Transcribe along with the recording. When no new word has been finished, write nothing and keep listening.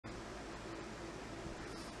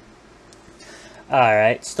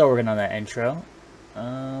Alright, still working on that intro.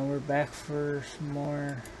 We're back for some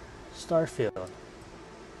more Starfield.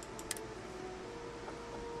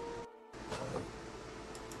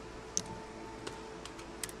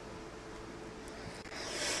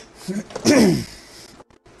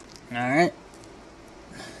 Alright.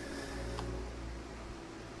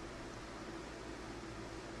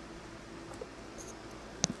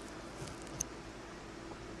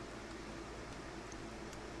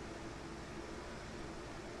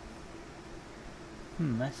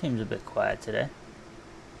 That seems a bit quiet today.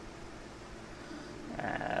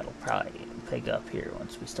 It'll probably pick up here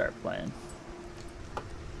once we start playing.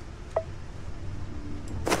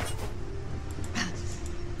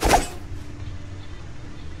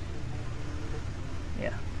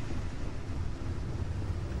 Yeah.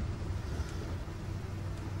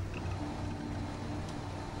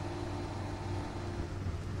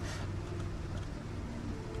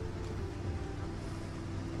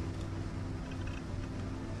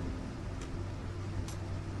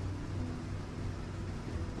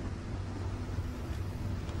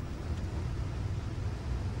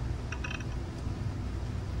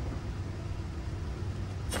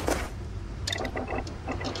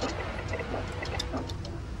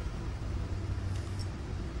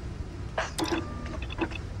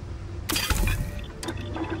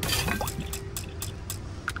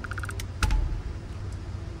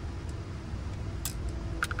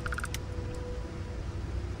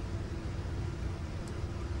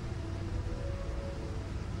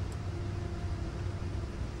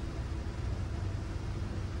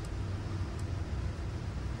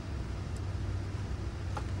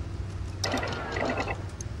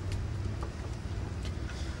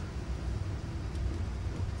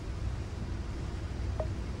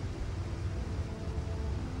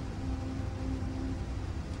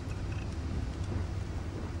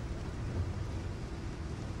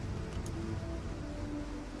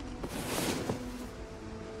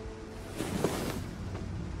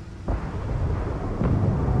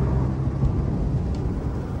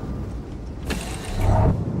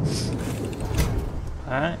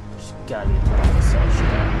 Alright, just gotta get to the session.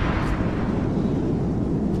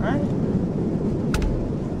 Alright.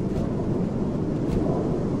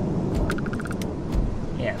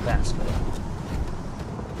 Yeah, Vasco.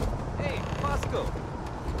 Hey, Vasco.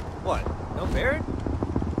 What? No Barrett?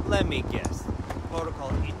 Let me guess. Protocol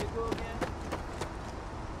Indigo again?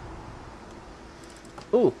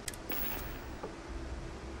 Ooh.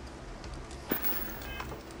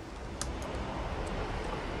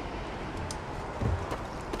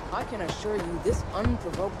 I can assure you this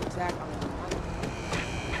unprovoked attack on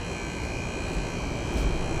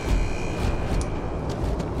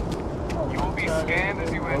Oh, You will be scanned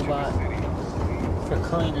as you enter the city. for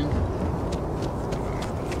cleaning.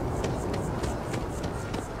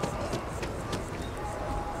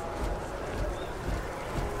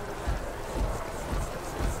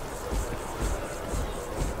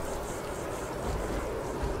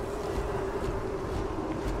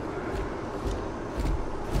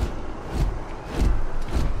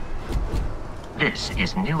 This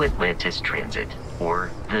is New Atlantis Transit,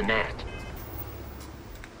 or the NAT.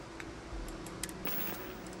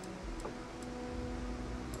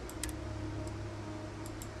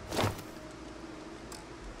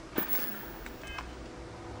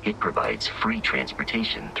 It provides free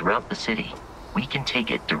transportation throughout the city. We can take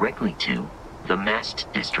it directly to the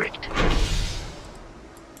Mast District.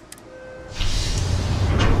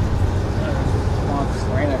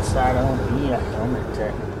 Right outside, I don't need a helmet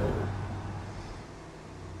technically.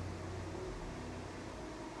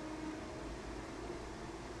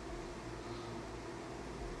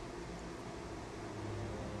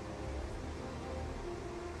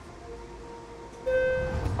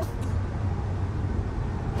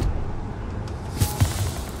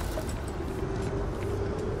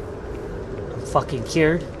 Fucking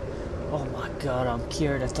cured. Oh my god, I'm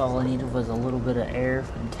cured. That's all I needed was a little bit of air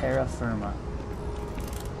from terra firma.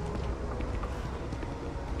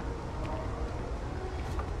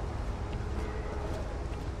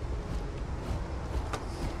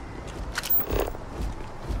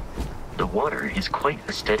 The water is quite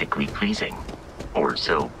aesthetically pleasing, or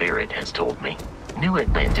so Barrett has told me. New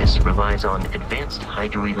Atlantis relies on advanced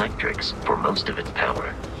hydroelectrics for most of its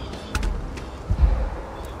power.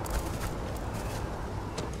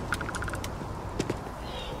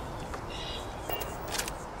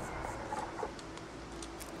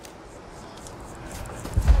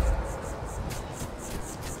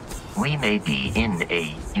 We may be in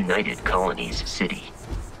a United Colonies city,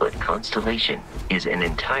 but Constellation is an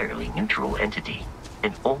entirely neutral entity,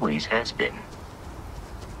 and always has been.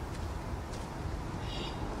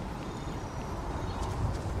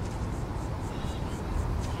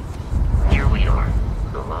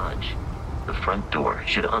 door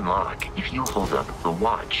should unlock if you hold up the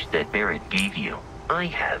watch that Barrett gave you. I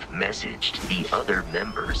have messaged the other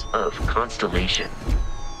members of Constellation.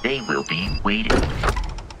 They will be waiting.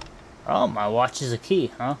 Oh, my watch is a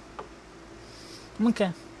key, huh?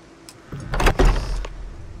 Okay.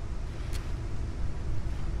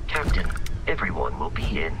 Captain, everyone will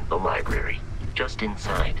be in the library, just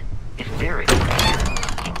inside. If Barrett were here,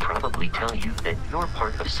 he'd probably tell you that you're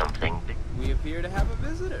part of something. We appear to have a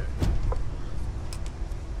visitor.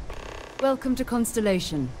 Welcome to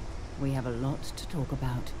Constellation. We have a lot to talk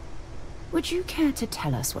about. Would you care to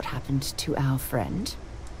tell us what happened to our friend?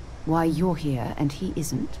 Why you're here and he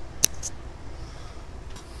isn't?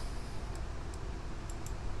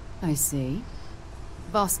 I see.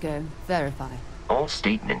 Vasco, verify. All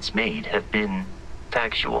statements made have been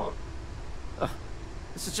factual.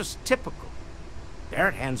 This is just typical.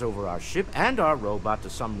 Barrett hands over our ship and our robot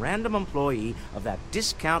to some random employee of that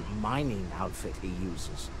discount mining outfit he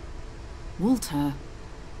uses. Walter.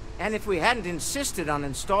 And if we hadn't insisted on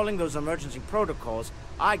installing those emergency protocols,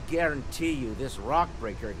 I guarantee you this rock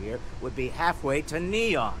breaker here would be halfway to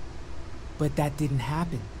Neon. But that didn't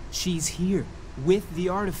happen. She's here, with the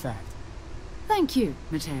artifact. Thank you,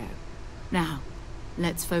 Matteo. Now,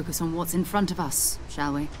 let's focus on what's in front of us,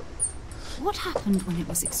 shall we? What happened when it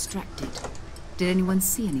was extracted? Did anyone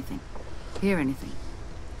see anything? Hear anything?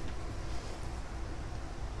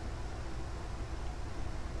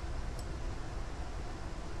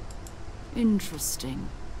 Interesting.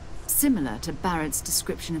 Similar to Barrett's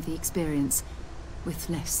description of the experience, with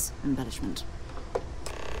less embellishment.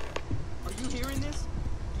 Are you hearing this?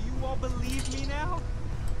 Do you all believe me now?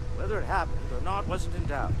 Whether it happened or not wasn't in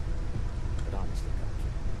doubt. But honestly, Doctor,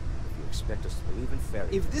 if you expect us to believe in fairy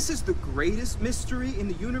tales... If this is the greatest mystery in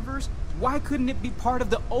the universe, why couldn't it be part of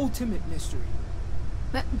the ultimate mystery?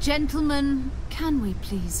 But gentlemen, can we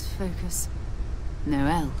please focus?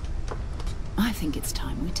 Noel, I think it's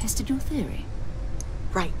time we tested your theory.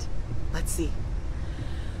 Right. Let's see.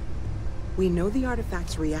 We know the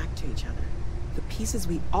artifacts react to each other. The pieces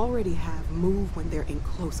we already have move when they're in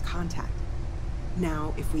close contact.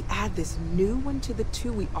 Now, if we add this new one to the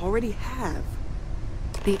two we already have...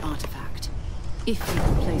 The artifact. If you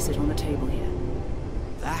can place it on the table here.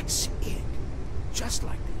 That's it. Just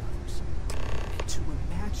like the others. To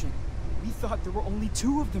imagine. We thought there were only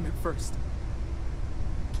 2 of them at first.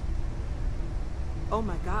 Oh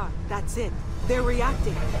my god, that's it. They're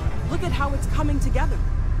reacting. Look at how it's coming together.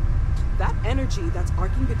 That energy that's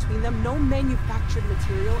arcing between them, no manufactured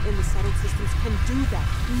material in the settled systems can do that.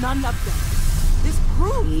 None of them. This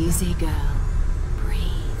proves... Easy, girl. Breathe.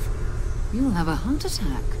 You'll have a heart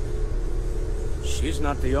attack. She's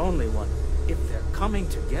not the only one. If they're coming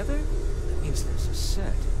together, that means there's a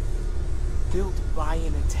set. Built by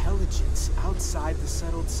an intelligence outside the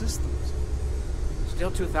settled systems. Still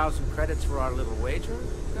 2,000 credits for our little wager,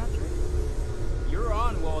 Godfrey? You're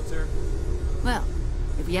on, Walter. Well,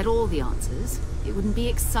 if we had all the answers, it wouldn't be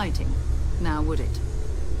exciting. Now, would it?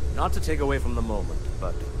 Not to take away from the moment,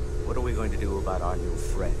 but what are we going to do about our new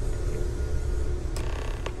friend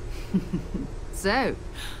here? So,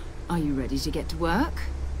 are you ready to get to work?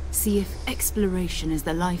 See if exploration is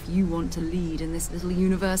the life you want to lead in this little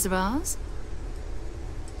universe of ours?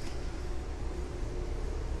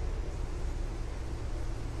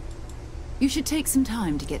 You should take some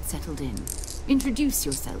time to get settled in. Introduce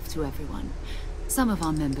yourself to everyone. Some of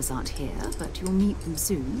our members aren't here, but you'll meet them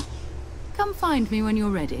soon. Come find me when you're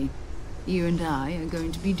ready. You and I are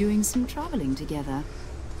going to be doing some traveling together.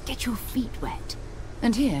 Get your feet wet.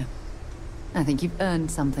 And here, I think you've earned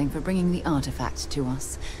something for bringing the artifact to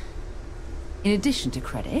us. In addition to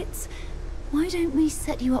credits, why don't we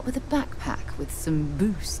set you up with a backpack with some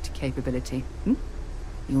boost capability?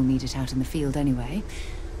 You'll need it out in the field anyway.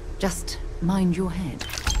 Just mind your head.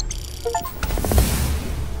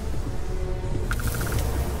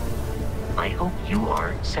 I hope you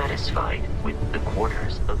are satisfied with the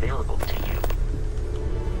quarters available to you.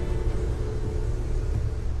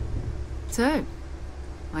 So,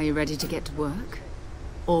 are you ready to get to work?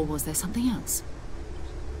 Or was there something else?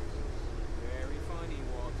 Very funny,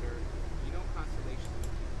 Walter. You know Constellation.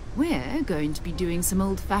 We're going to be doing some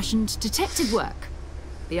old-fashioned detective work.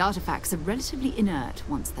 The artifacts are relatively inert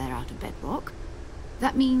once they're out of bedrock.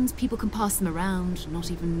 That means people can pass them around, not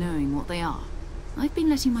even knowing what they are. I've been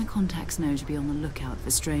letting my contacts know to be on the lookout for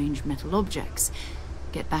strange metal objects.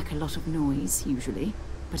 Get back a lot of noise, usually,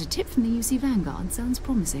 but a tip from the UC Vanguard sounds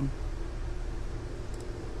promising.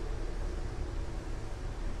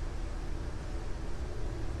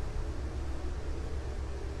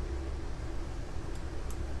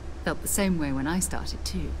 Felt the same way when I started,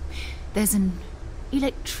 too. There's an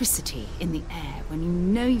electricity in the air when you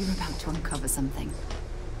know you're about to uncover something.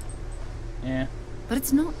 Yeah. But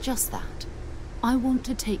it's not just that. I want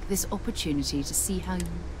to take this opportunity to see how you...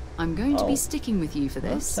 I'm going to be sticking with you for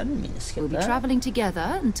this. I didn't mean to skip We'll be that. traveling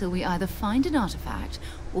together until we either find an artifact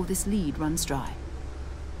or this lead runs dry.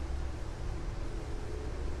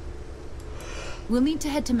 We'll need to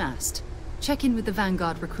head to Mast. Check in with the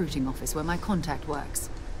Vanguard recruiting office where my contact works.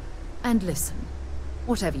 And listen,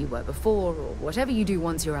 whatever you were before or whatever you do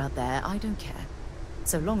once you're out there, I don't care.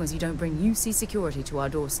 So long as you don't bring UC security to our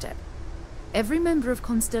doorstep. Every member of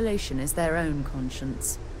Constellation is their own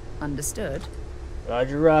conscience. Understood?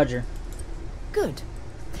 Roger, roger. Good.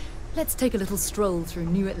 Let's take a little stroll through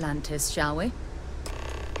New Atlantis, shall we?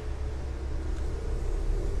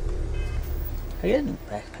 I get a new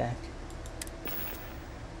backpack.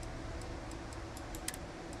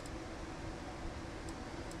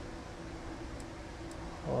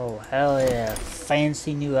 Oh, hell yeah.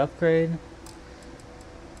 Fancy new upgrade.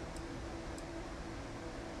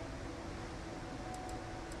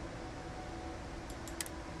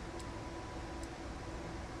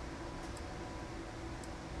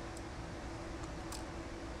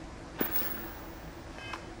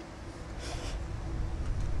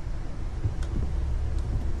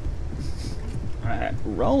 Alright,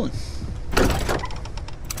 rolling.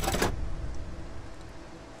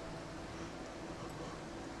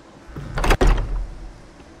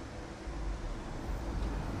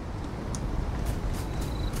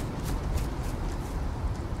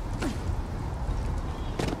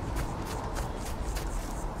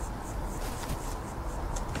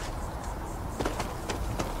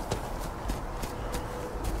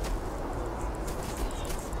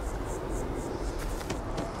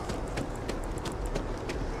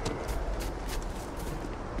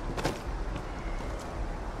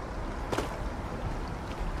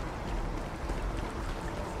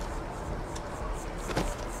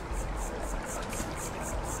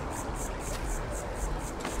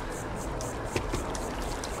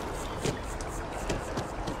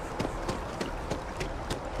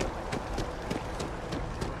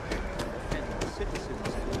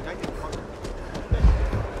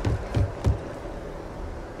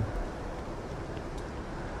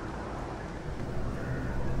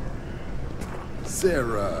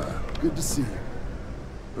 Sarah, good to see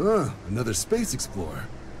you. Another space explorer.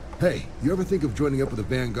 Hey, you ever think of joining up with the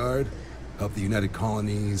Vanguard? Help the United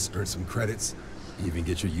Colonies, earn some credits, even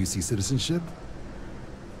get your UC citizenship?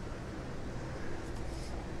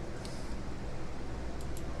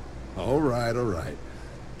 All right.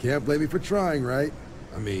 Can't blame me for trying, right?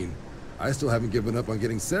 I mean, I still haven't given up on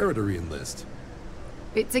getting Sarah to re-enlist.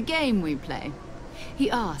 It's a game we play.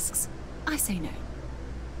 He asks, I say no.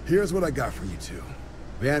 Here's what I got for you two.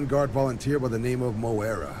 Vanguard volunteer by the name of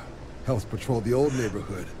Moera. Helps patrol the old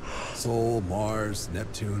neighborhood. Sol, Mars,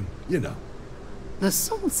 Neptune, you know. The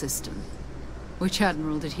Sol system? Which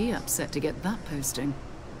admiral did he upset to get that posting?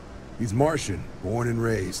 He's Martian, born and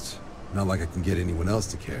raised. Not like I can get anyone else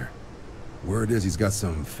to care. Word is he's got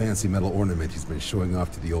some fancy metal ornament he's been showing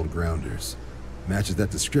off to the old grounders. Matches that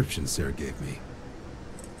description Sarah gave me.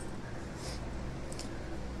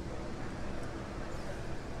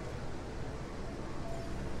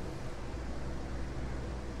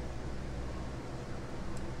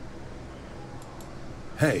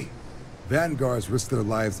 Hey, Vanguards risk their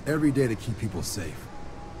lives every day to keep people safe.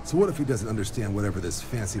 So what if he doesn't understand whatever this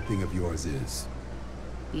fancy thing of yours is?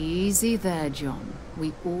 Easy there, John.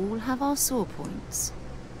 We all have our sore points.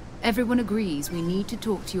 Everyone agrees we need to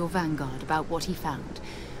talk to your Vanguard about what he found.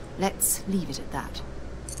 Let's leave it at that.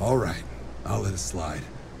 All right, I'll let it slide.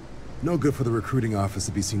 No good for the recruiting office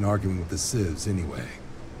to be seen arguing with the civs anyway.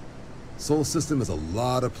 Sol system has a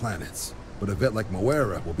lot of planets, but a vet like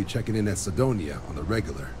Moera will be checking in at Sidonia on the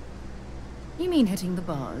regular. You mean hitting the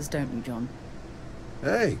bars, don't you, John?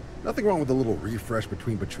 Hey, nothing wrong with a little refresh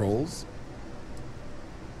between patrols.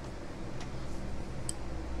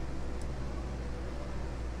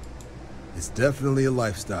 It's definitely a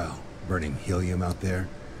lifestyle, burning helium out there,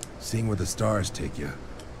 seeing where the stars take you.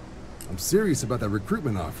 I'm serious about that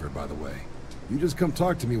recruitment offer, by the way. You just come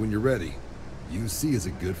talk to me when you're ready. UC is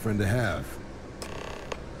a good friend to have.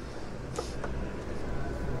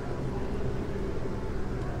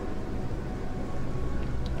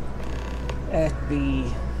 At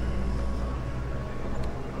the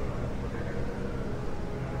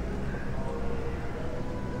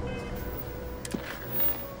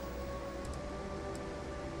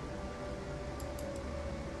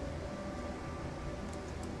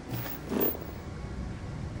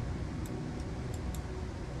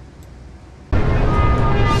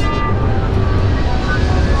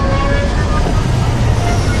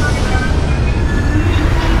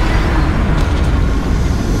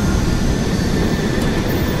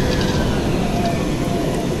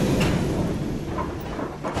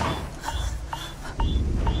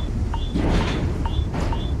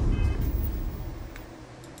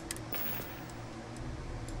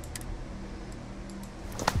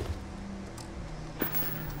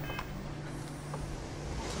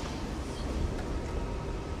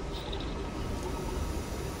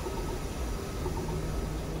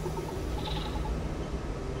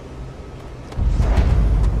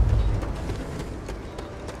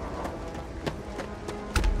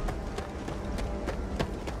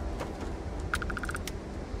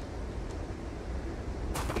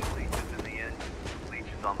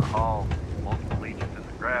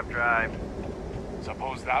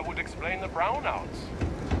That would explain the brownouts.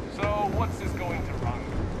 So, what's this going to run?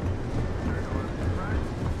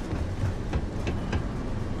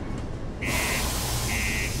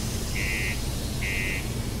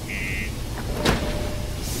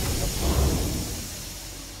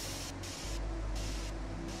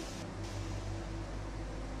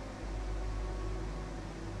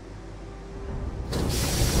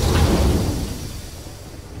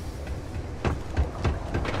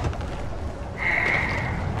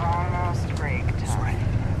 Almost break time.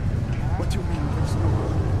 What do you mean there's no...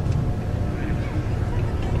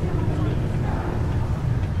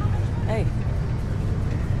 Hey,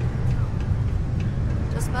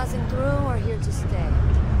 Just passing through or here to stay?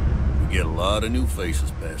 We get a lot of new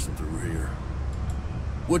faces passing through here.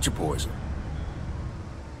 What's your poison?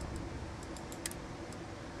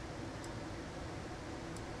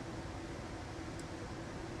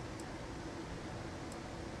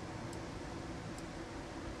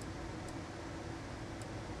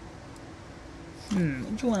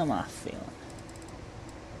 which one am I feeling?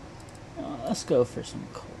 Let's go for some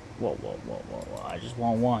cold. Whoa. I just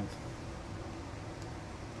want one.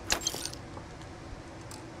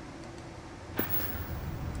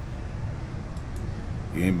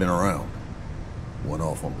 You ain't been around. Went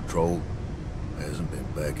off on patrol. Hasn't been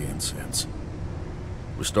back in since.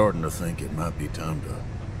 We're starting to think it might be time to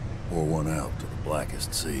pour one out to the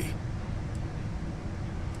blackest sea.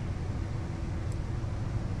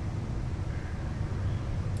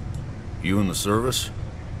 You in the service?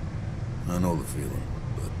 I know the feeling,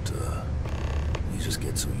 but, you just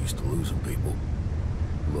get so used to losing people.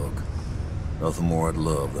 Look, nothing more I'd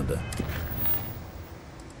love than to...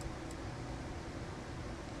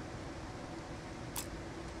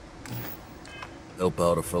 help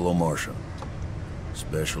out a fellow Martian.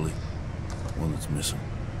 Especially one that's missing.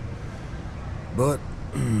 But,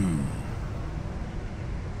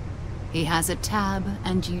 He has a tab,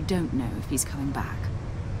 and you don't know if he's coming back.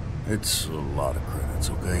 it's a lot of credits,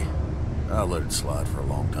 okay? I let it slide for a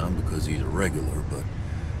long time because he's a regular, but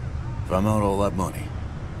if I'm out all that money,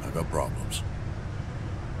 I got problems.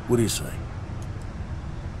 What do you say?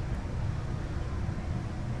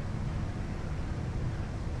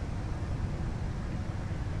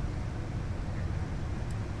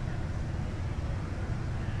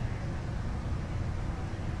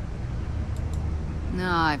 No,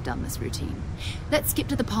 I've done this routine. Let's skip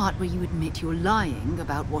to the part where you admit you're lying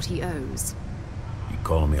about what he owes. You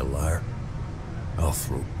calling me a liar? I'll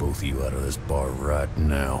throw both of you out of this bar right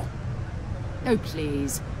now. Oh,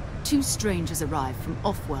 please. Two strangers arrive from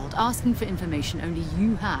off-world asking for information only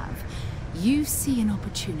you have. You see an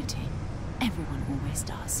opportunity. Everyone always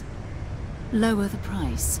does. Lower the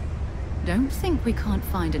price. Don't think we can't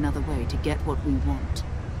find another way to get what we want.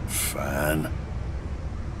 Fine.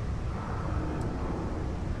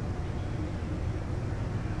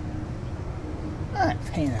 I'm not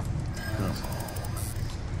paying a... Come on.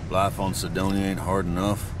 Life on Sidonia ain't hard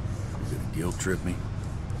enough. You gonna guilt trip me?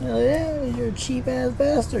 Hell yeah, you're a cheap ass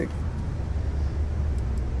bastard.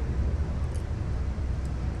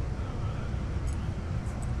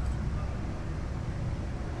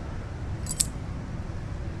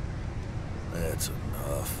 That's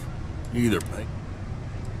enough. You either pay...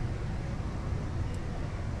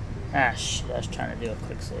 Ah shit, I was trying to do a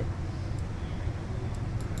quick save.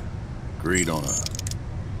 Agreed on a...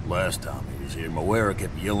 Last time he was here, Moira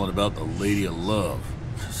kept yelling about the Lady of Love.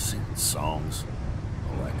 Singing songs.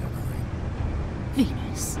 All that kind of thing.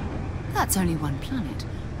 Venus? That's only one planet.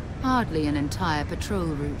 Hardly an entire patrol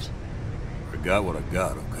route. I got what I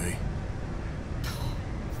got, okay?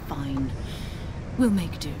 Fine. We'll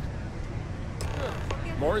make do.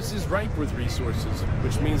 Mars is ripe with resources,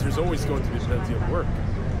 which means there's always going to be plenty of work.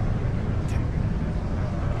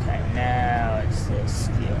 Okay, now it's this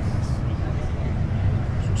skill.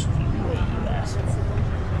 Just you wait, you asshole.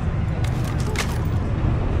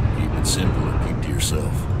 Keep it simple and keep to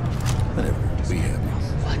yourself. And everyone will be happy.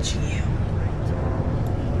 I'm watching you.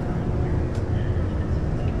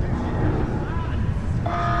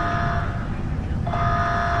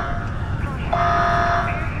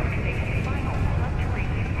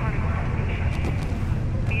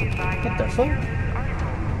 What the fuck?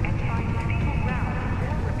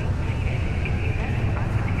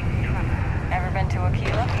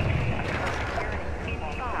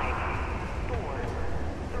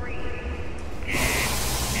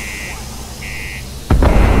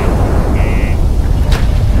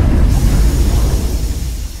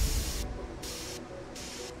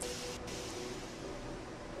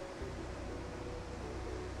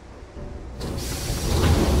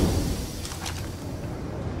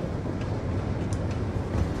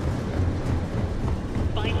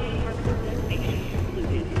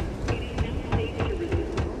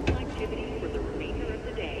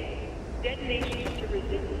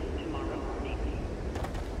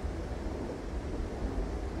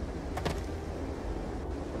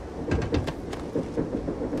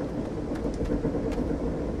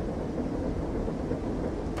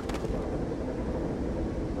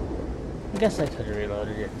 guess I could have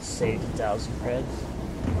reloaded it and saved 1,000 creds.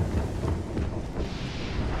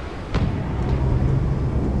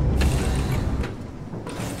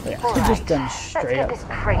 But yeah, I could just done straight up. Let's get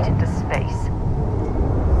this crate into space.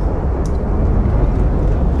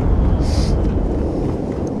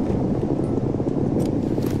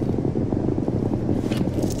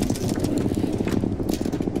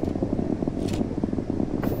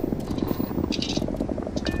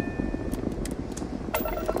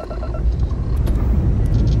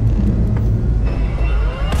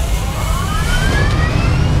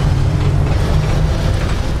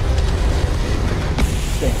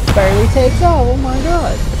 Barely takes off, oh my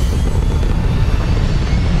god.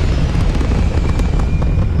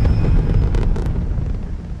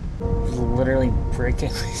 Literally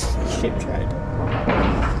breaking my ship tried.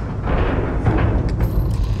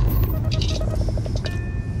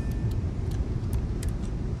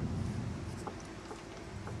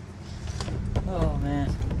 Oh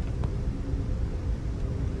man.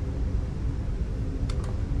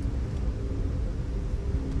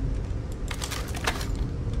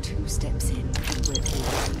 Steps in, and we're looking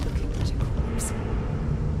at a corpse.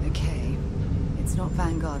 Okay, it's not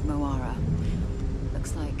Vanguard Moara.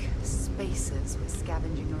 Looks like spacers were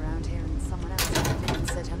scavenging around here and someone else came in and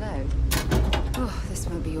said hello. Oh, this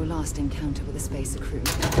won't be your last encounter with a spacer crew.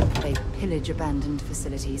 They pillage abandoned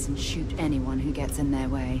facilities and shoot anyone who gets in their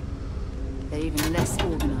way. They're even less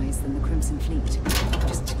organized than the Crimson Fleet.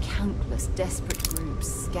 Just countless desperate groups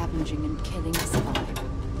scavenging and killing to survive.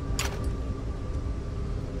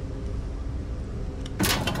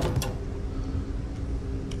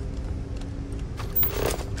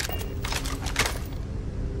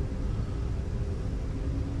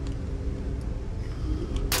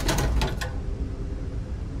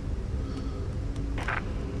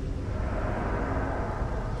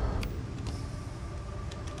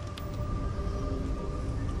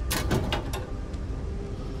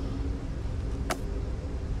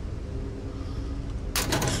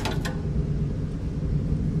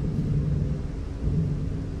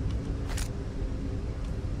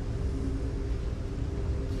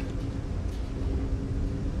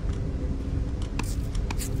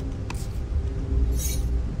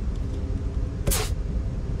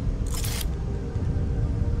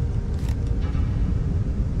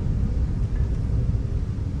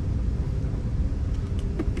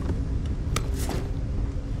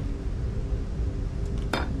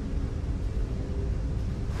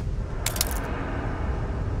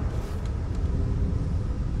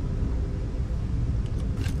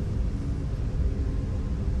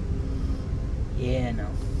 Yeah, no.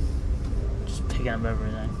 Just picking up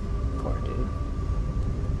everything. Poor dude.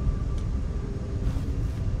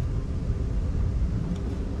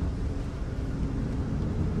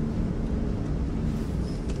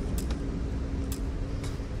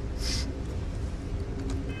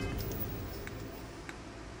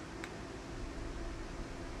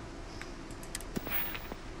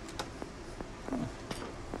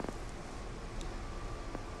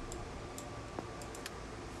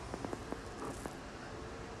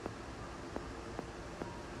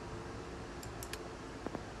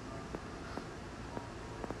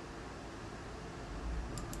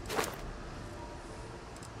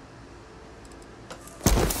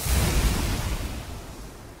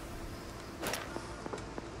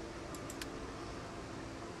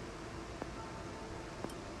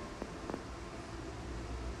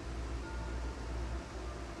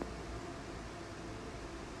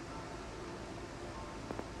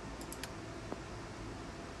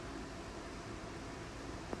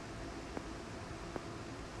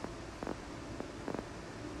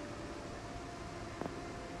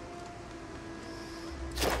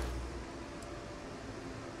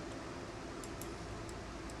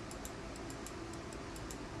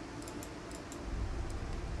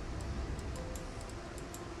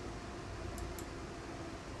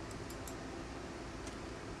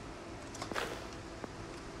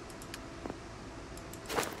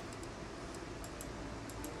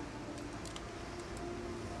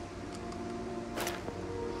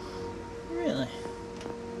 Really?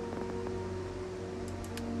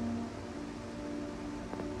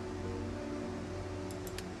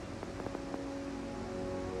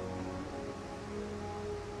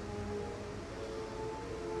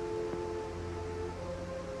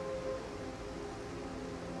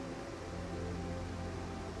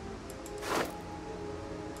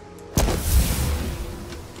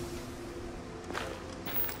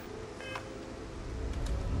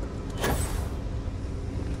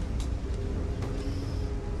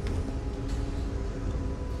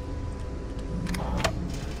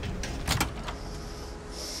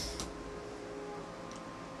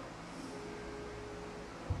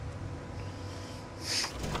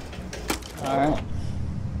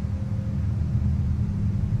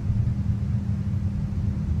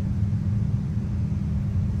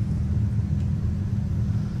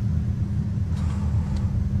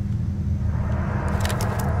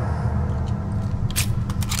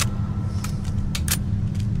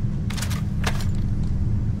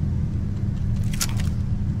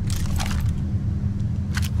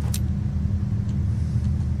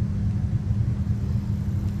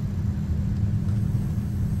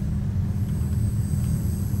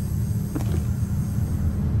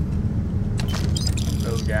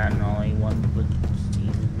 that, and all he wanted was to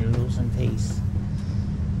eat his noodles and peace.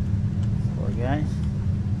 Poor guy.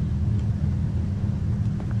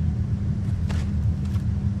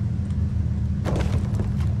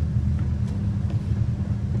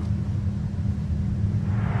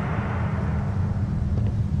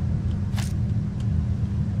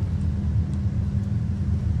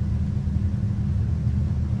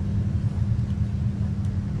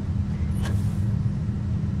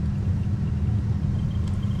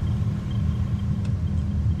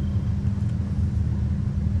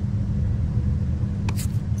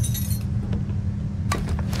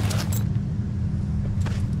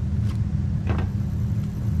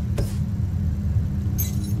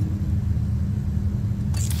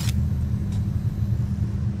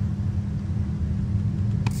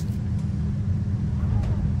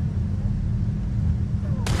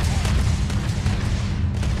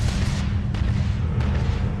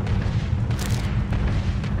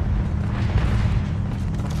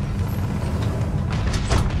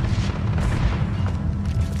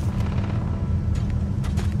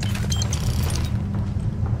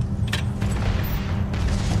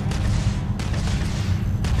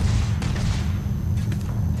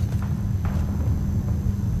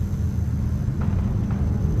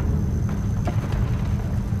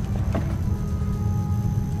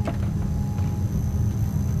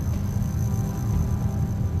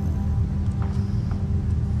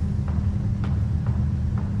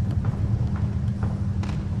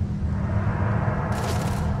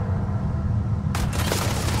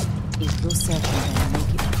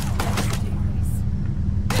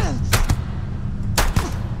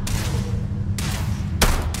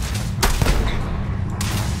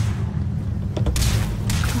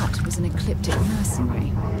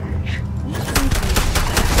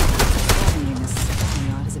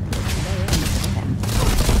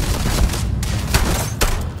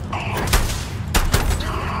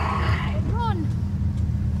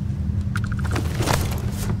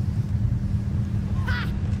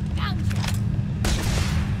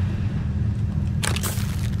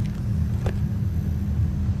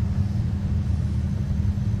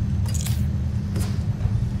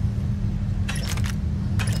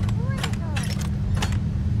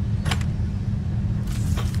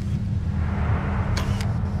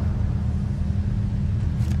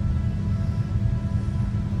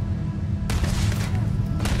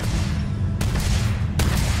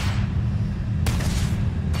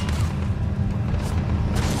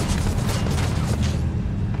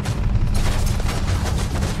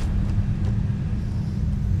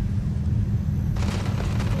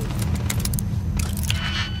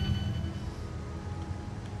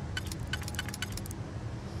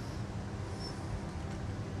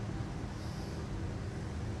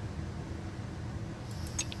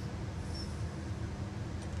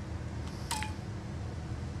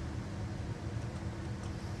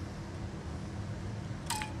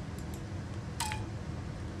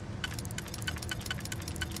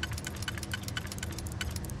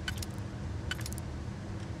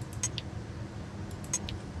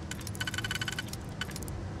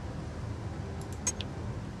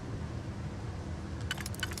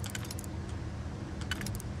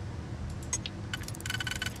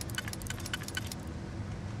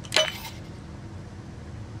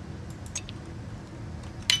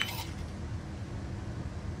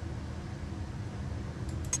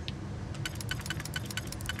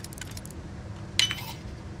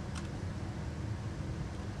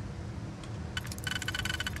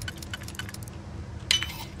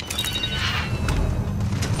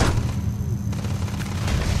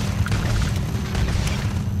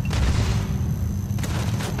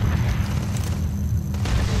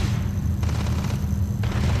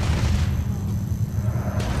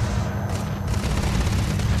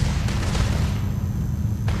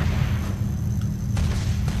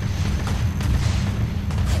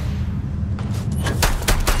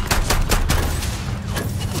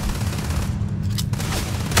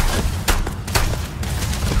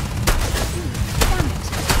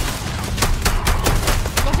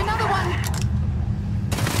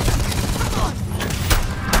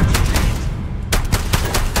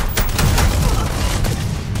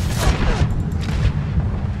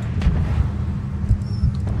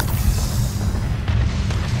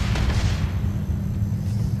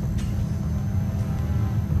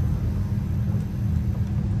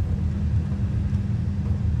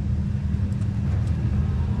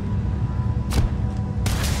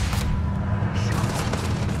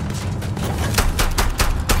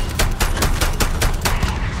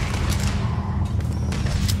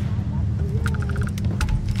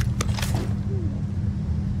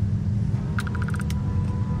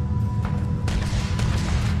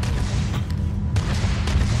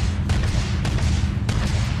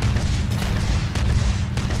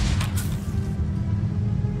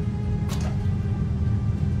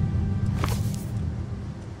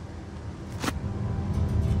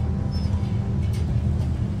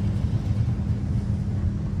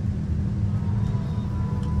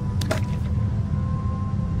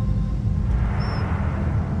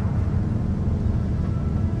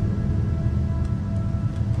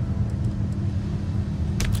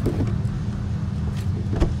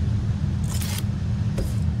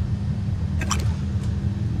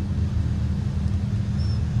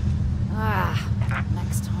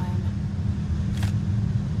 next time.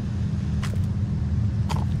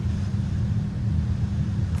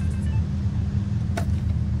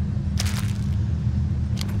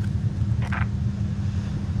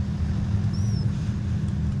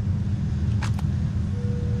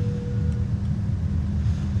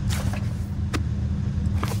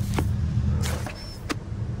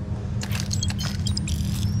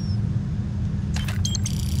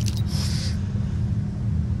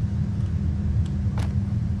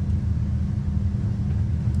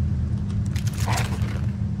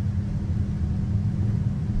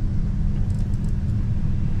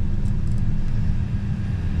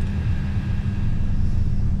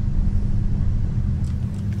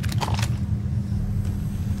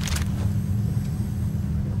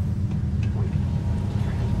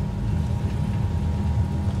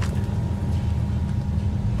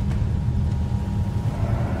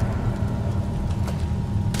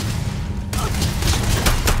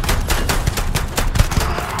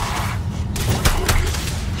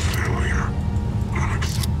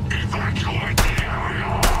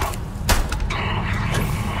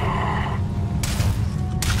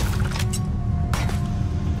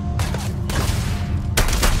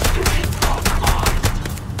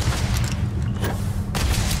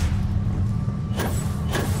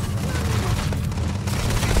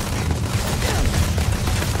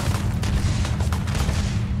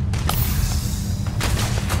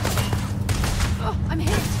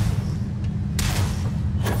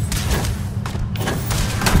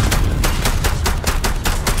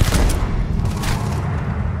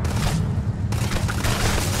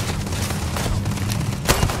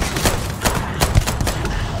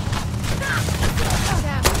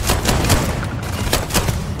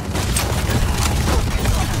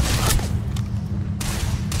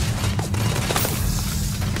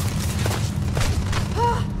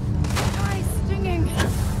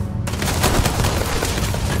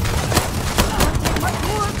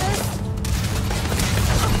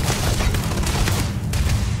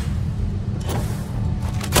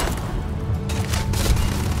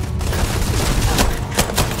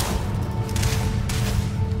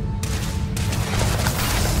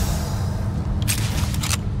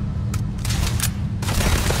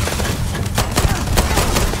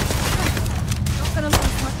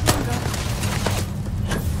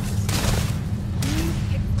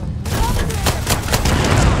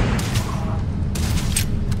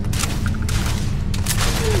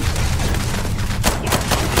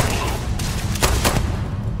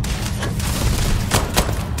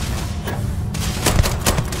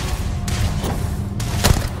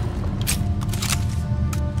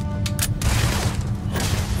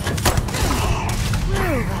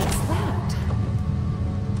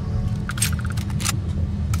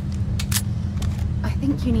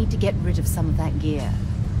 You need to get rid of some of that gear.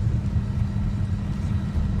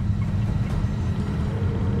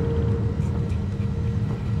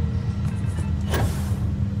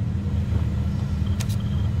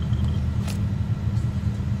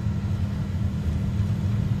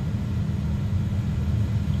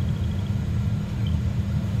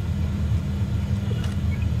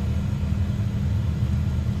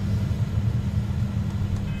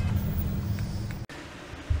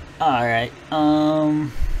 Alright,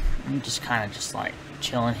 I'm just kind of just like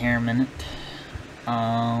chilling here a minute.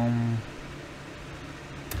 Yeah,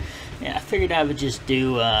 I figured I would just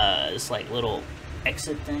do this like little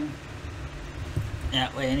exit thing.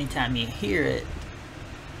 That way anytime you hear it,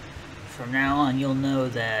 from now on you'll know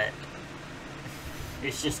that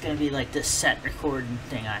it's just going to be like this set recording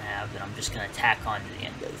thing I have that I'm just going to tack on to the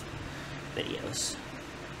end of videos.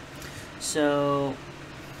 So,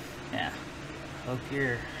 yeah, hope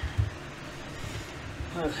you're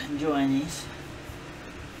enjoying these.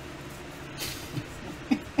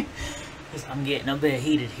 Because I'm getting a bit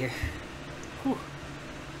heated here. Whew.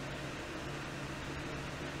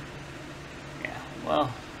 Yeah,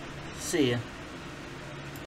 well, see ya.